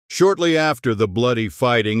Shortly after the bloody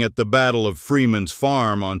fighting at the Battle of Freeman's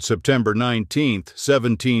Farm on September 19,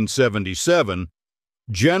 1777,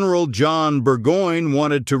 General John Burgoyne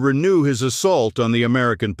wanted to renew his assault on the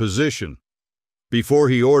American position. Before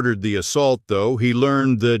he ordered the assault, though, he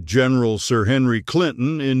learned that General Sir Henry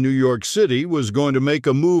Clinton in New York City was going to make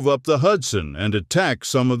a move up the Hudson and attack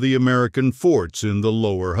some of the American forts in the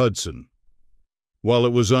lower Hudson. While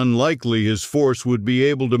it was unlikely his force would be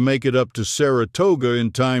able to make it up to Saratoga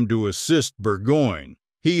in time to assist Burgoyne,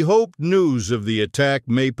 he hoped news of the attack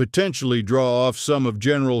may potentially draw off some of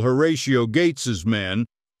General Horatio Gates's men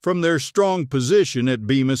from their strong position at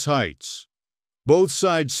Bemis Heights. Both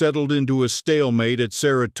sides settled into a stalemate at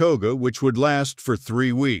Saratoga, which would last for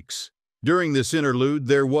 3 weeks. During this interlude,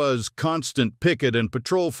 there was constant picket and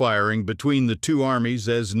patrol firing between the two armies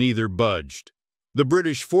as neither budged. The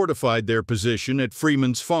British fortified their position at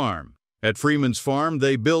Freeman's Farm. At Freeman's Farm,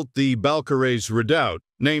 they built the Balcarres Redoubt,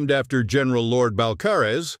 named after General Lord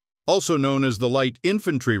Balcarres, also known as the Light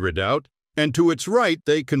Infantry Redoubt, and to its right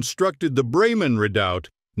they constructed the Bremen Redoubt,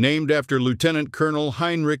 named after Lieutenant Colonel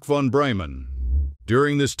Heinrich von Bremen.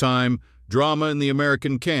 During this time, drama in the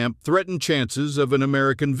American camp threatened chances of an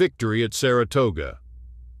American victory at Saratoga.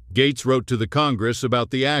 Gates wrote to the Congress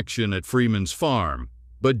about the action at Freeman's Farm,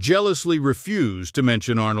 but jealously refused to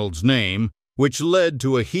mention Arnold's name, which led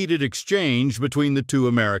to a heated exchange between the two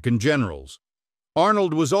American generals.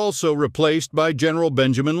 Arnold was also replaced by General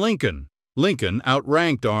Benjamin Lincoln. Lincoln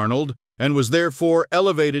outranked Arnold and was therefore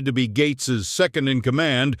elevated to be Gates's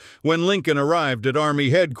second-in-command when Lincoln arrived at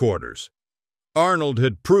Army headquarters. Arnold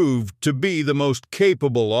had proved to be the most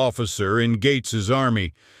capable officer in Gates's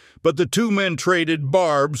army, but the two men traded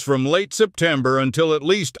barbs from late September until at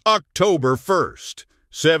least October 1st.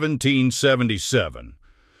 1777.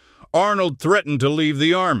 Arnold threatened to leave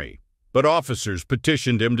the army, but officers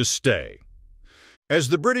petitioned him to stay. As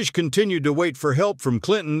the British continued to wait for help from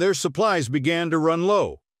Clinton, their supplies began to run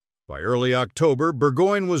low. By early October,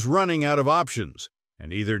 Burgoyne was running out of options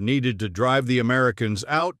and either needed to drive the Americans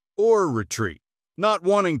out or retreat. Not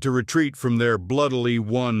wanting to retreat from their bloodily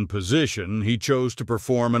won position, he chose to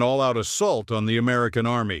perform an all-out assault on the American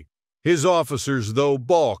army. His officers, though,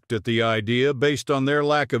 balked at the idea based on their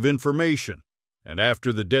lack of information, and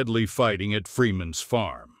after the deadly fighting at Freeman's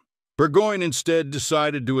Farm, Burgoyne instead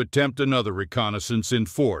decided to attempt another reconnaissance in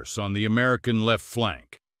force on the American left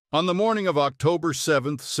flank. On the morning of October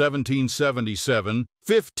 7, 1777,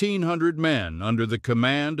 1,500 men under the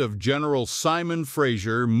command of General Simon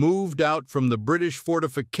Fraser moved out from the British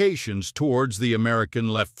fortifications towards the American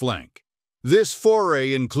left flank. This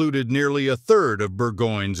foray included nearly a third of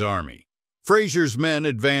Burgoyne's army. Fraser's men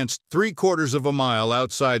advanced 3/4 of a mile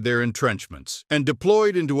outside their entrenchments and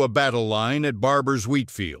deployed into a battle line at Barber's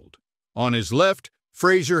Wheatfield. On his left,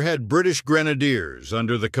 Fraser had British grenadiers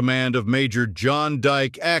under the command of Major John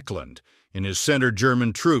Dyke Ackland in his center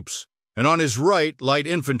German troops, and on his right, light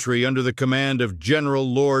infantry under the command of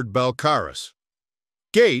General Lord Balcarres.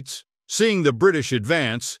 Gates, seeing the British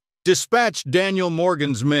advance, dispatched Daniel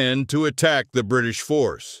Morgan's men to attack the British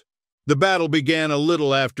force. The battle began a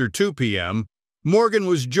little after 2 p.m. Morgan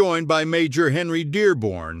was joined by Major Henry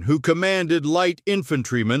Dearborn, who commanded light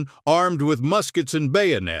infantrymen armed with muskets and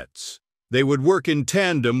bayonets. They would work in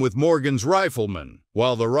tandem with Morgan's riflemen.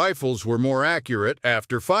 While the rifles were more accurate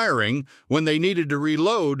after firing, when they needed to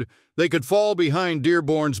reload, they could fall behind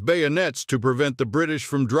Dearborn's bayonets to prevent the British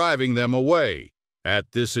from driving them away.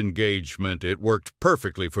 At this engagement, it worked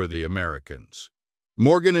perfectly for the Americans.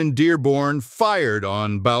 Morgan and Dearborn fired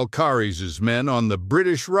on Balcarres's men on the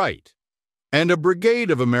British right, and a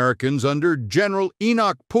brigade of Americans under General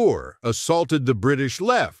Enoch Poor assaulted the British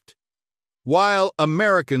left, while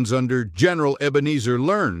Americans under General Ebenezer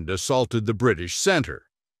Learned assaulted the British center.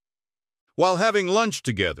 While having lunch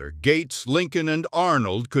together, Gates, Lincoln, and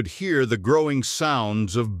Arnold could hear the growing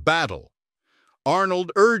sounds of battle.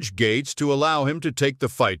 Arnold urged Gates to allow him to take the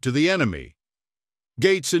fight to the enemy.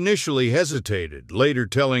 Gates initially hesitated, later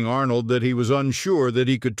telling Arnold that he was unsure that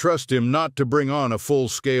he could trust him not to bring on a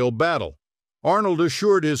full-scale battle. Arnold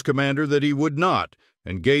assured his commander that he would not,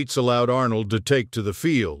 and Gates allowed Arnold to take to the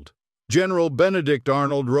field. General Benedict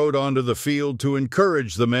Arnold rode onto the field to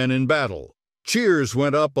encourage the men in battle. Cheers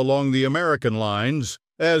went up along the American lines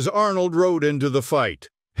as Arnold rode into the fight.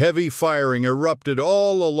 Heavy firing erupted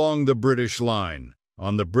all along the British line.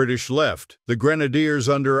 On the British left, the grenadiers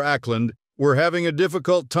under Ackland were having a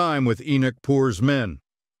difficult time with Enoch Poor's men.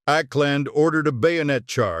 Ackland ordered a bayonet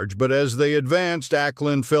charge, but as they advanced,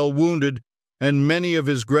 Ackland fell wounded, and many of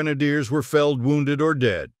his grenadiers were felled wounded or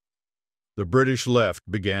dead. The British left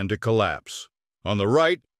began to collapse. On the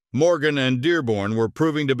right, Morgan and Dearborn were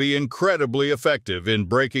proving to be incredibly effective in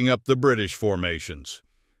breaking up the British formations.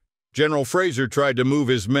 General Fraser tried to move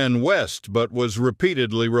his men west, but was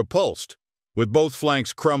repeatedly repulsed. With both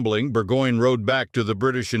flanks crumbling, Burgoyne rode back to the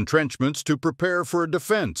British entrenchments to prepare for a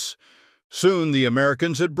defense. Soon the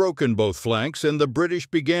Americans had broken both flanks, and the British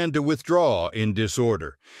began to withdraw in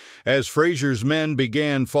disorder. As Fraser's men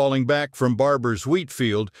began falling back from Barber's wheat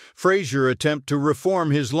field, Fraser attempted to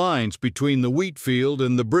reform his lines between the wheat field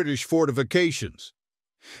and the British fortifications.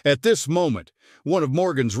 At this moment, one of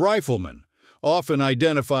Morgan's riflemen, often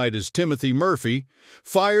identified as Timothy Murphy,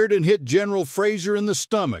 fired and hit General Fraser in the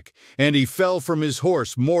stomach, and he fell from his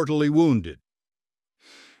horse mortally wounded.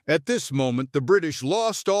 At this moment, the British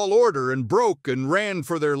lost all order and broke and ran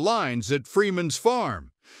for their lines at Freeman's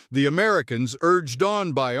Farm. The Americans, urged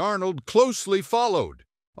on by Arnold, closely followed.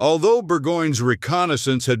 Although Burgoyne's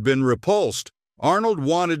reconnaissance had been repulsed, Arnold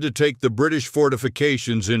wanted to take the British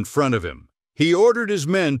fortifications in front of him. He ordered his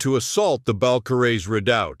men to assault the Balcarres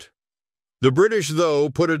redoubt. The British, though,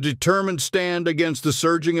 put a determined stand against the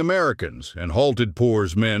surging Americans and halted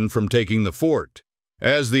Poor's men from taking the fort.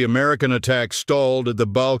 As the American attack stalled at the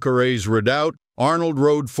Balcarres redoubt, Arnold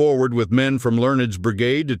rode forward with men from Learned's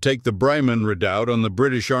brigade to take the Bryman redoubt on the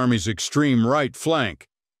British Army's extreme right flank.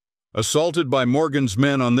 Assaulted by Morgan's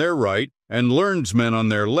men on their right and Learned's men on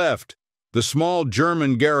their left, the small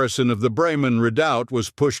German garrison of the Bryman redoubt was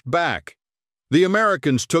pushed back. The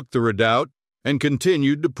Americans took the redoubt and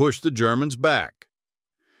continued to push the Germans back.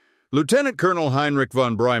 Lieutenant Colonel Heinrich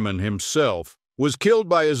von Bryman himself was killed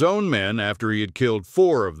by his own men after he had killed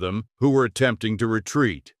 4 of them who were attempting to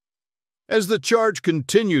retreat. As the charge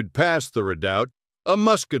continued past the redoubt, a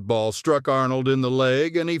musket ball struck Arnold in the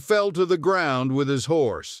leg and he fell to the ground with his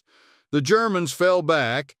horse. The Germans fell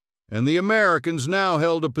back, and the Americans now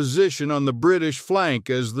held a position on the British flank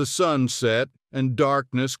as the sun set and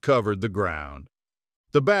darkness covered the ground.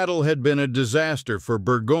 The battle had been a disaster for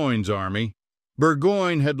Burgoyne's army.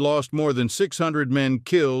 Burgoyne had lost more than 600 men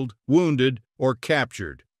killed, wounded, or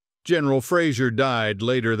captured. General Fraser died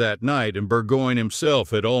later that night, and Burgoyne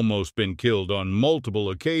himself had almost been killed on multiple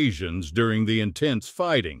occasions during the intense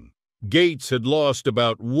fighting. Gates had lost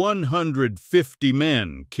about 150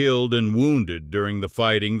 men killed and wounded during the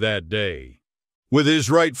fighting that day. With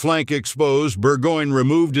his right flank exposed, Burgoyne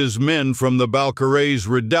removed his men from the Balcarres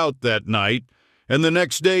redoubt that night, and the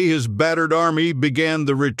next day his battered army began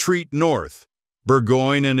the retreat north.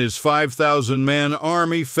 Burgoyne and his 5,000-man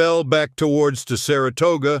army fell back towards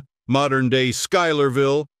Saratoga, modern-day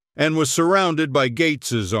Schuylerville, and was surrounded by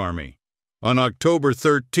Gates's army. On October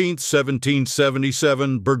 13,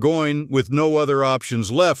 1777, Burgoyne, with no other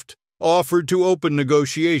options left, offered to open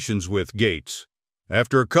negotiations with Gates.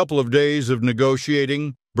 After a couple of days of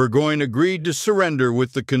negotiating, Burgoyne agreed to surrender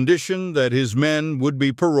with the condition that his men would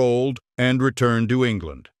be paroled and returned to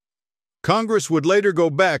England. Congress would later go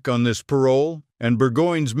back on this parole, and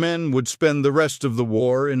Burgoyne's men would spend the rest of the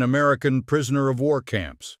war in American prisoner-of-war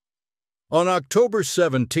camps. On October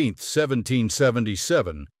 17,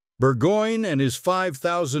 1777, Burgoyne and his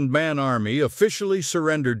 5,000-man army officially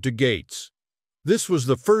surrendered to Gates. This was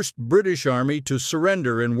the first British army to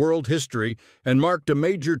surrender in world history and marked a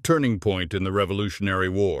major turning point in the Revolutionary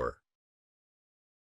War.